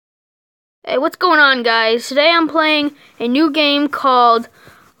Hey, what's going on, guys? Today I'm playing a new game called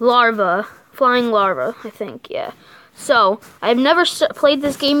Larva. Flying Larva, I think, yeah. So, I've never played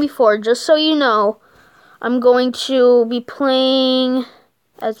this game before, just so you know. I'm going to be playing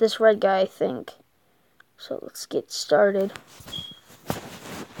as this red guy, I think. So, let's get started.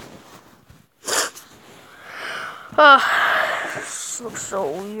 This looks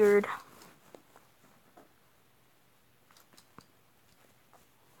so weird.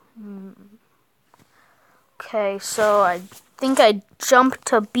 Okay, so I think I jumped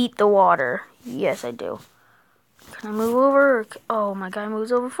to beat the water. Yes, I do. Can I move over? Oh, my guy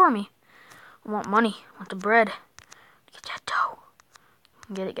moves over for me. I want money. I want the bread. Get that dough.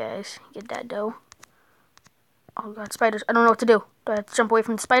 Get it, guys. Get that dough. Oh, God, spiders. I don't know what to do. Do I have to jump away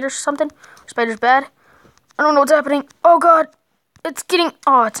from the spiders or something? Spiders bad? I don't know what's happening. Oh, God. It's getting...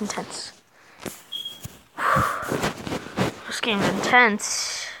 Oh, it's intense. This game's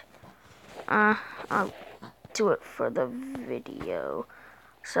intense. I'll do it for the video.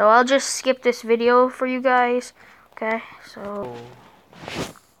 So I'll just skip this video for you guys. Okay, so...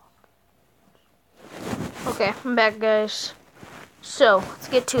 Okay, I'm back, guys. So, let's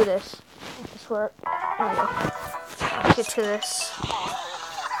get to this. This work. There we go. Let's get to this.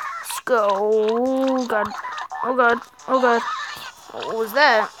 Let's go. Oh, God. Oh, God. Oh, God. What was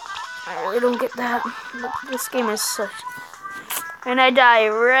that? I really don't get that. This game is such... And I die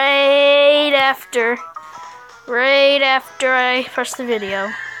right after I press the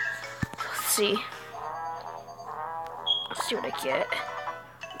video. Let's see. Let's see what I get.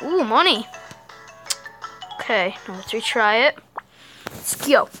 Ooh, money. Okay, now let's retry it. Let's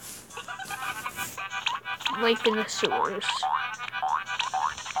go. Lake in the sewers.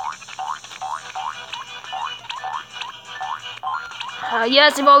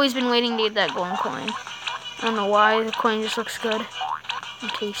 Yes, I've always been waiting to get that golden coin. I don't know why, the coin just looks good.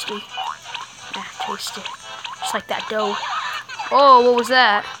 And tasty. Yeah, tasty. Just like that dough. Oh, what was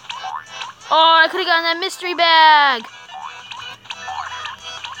that? Oh, I could have gotten that mystery bag.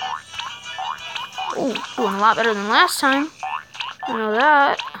 Oh, doing a lot better than last time. I know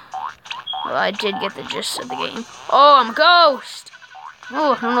that. Well, I did get the gist of the game. Oh, I'm a ghost.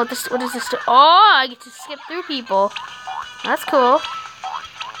 Oh, I don't know what is this? Oh, I get to skip through people. That's cool.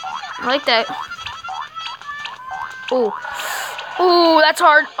 I like that. Oh. Oh, that's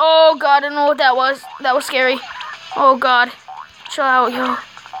hard. Oh, God, I don't know what that was. That was scary. Oh, God. Chill out, yo.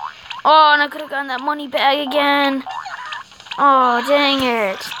 Oh, and I could have gotten that money bag again. Oh, dang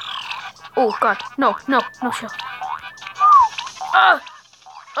it. Oh, God. No, chill.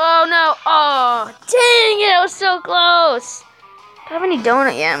 Oh, no. Oh, dang it. I was so close. Do I have any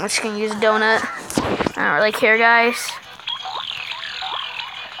donut yet? I'm just going to use a donut. I don't really care, guys.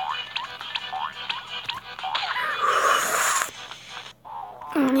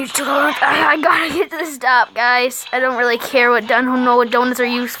 I gotta get to the stop, guys. I don't really care what donuts are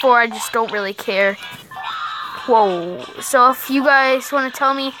used for. I just don't really care. Whoa. So if you guys want to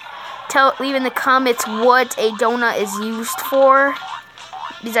tell me, leave in the comments what a donut is used for,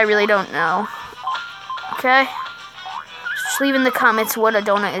 because I really don't know. Okay? Just leave in the comments what a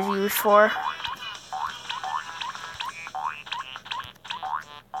donut is used for.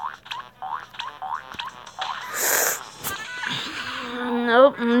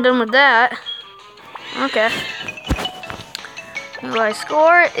 Nope, I'm done with that. Okay. My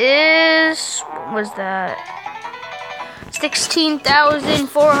score is... What was that?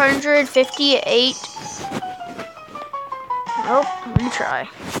 16,458. Nope, retry.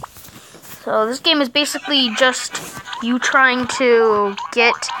 So this game is basically just you trying to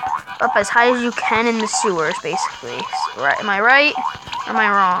get up as high as you can in the sewers, basically. Right? Am I right? Or am I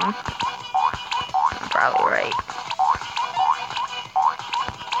wrong? I'm probably right.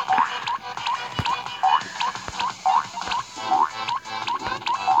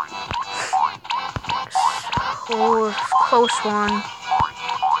 Oh, close one.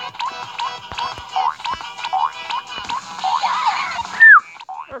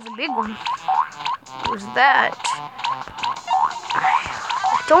 That was a big one. What was that? I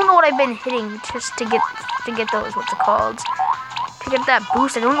don't know what I've been hitting just to get those. What's it called? To get that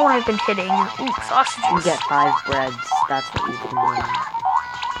boost. I don't know what I've been hitting. Ooh, sausages. You get 5 breads. That's what you can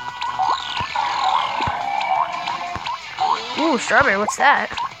win. Ooh, strawberry. What's that?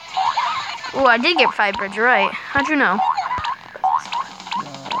 Ooh, I did get 5 breads, right. How'd you know?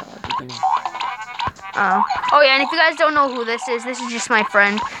 Oh, yeah, and if you guys don't know who this is just my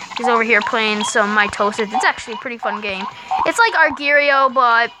friend. He's over here playing some My Toasted. It's actually a pretty fun game. It's like Argario,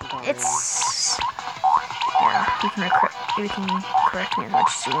 but it's... Yeah, you can correct me as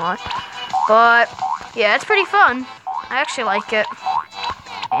much as you want. But, yeah, it's pretty fun. I actually like it.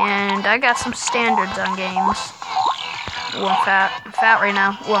 And mind. I got some standards on games. Ooh, I'm fat. I'm fat right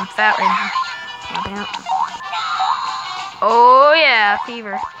now. Ooh, I'm fat right now. Oh, damn. Oh, yeah,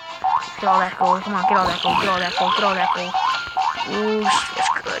 fever. Get all that gold. Come on, get all that gold. Get all that gold. Get all that gold. Ooh, that's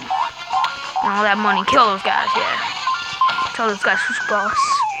good. And all that money. Kill those guys, yeah. Tell those guys who's boss.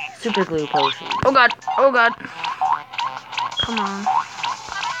 Super glue potion. Oh, God. Oh, God. Come on.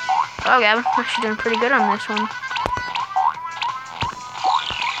 Oh, Gavin. Actually doing pretty good on this one.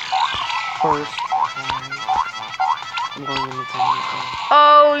 First. I'm going in the time.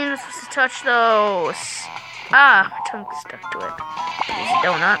 Oh, you're not supposed to touch those. Ah, my tongue stuck to it. Use a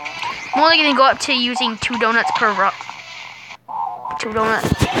donut. I'm only gonna go up to using 2 donuts per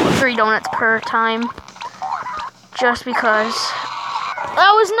 3 donuts per time. Just because.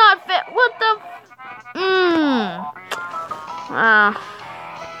 That was not fit. What the? Wow.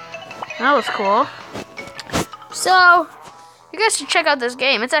 That was cool. So, you guys should check out this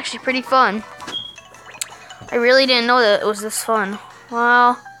game. It's actually pretty fun. I really didn't know that it was this fun.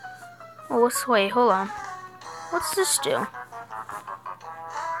 Well, wait, hold on. What's this do?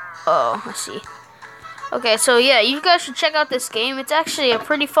 Oh, I see. Okay, so yeah, you guys should check out this game. It's actually a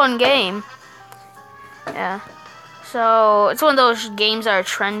pretty fun game. Yeah. So, it's one of those games that are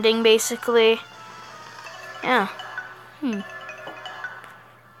trending, basically. Yeah.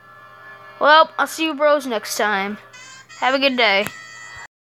 Well, I'll see you bros next time. Have a good day.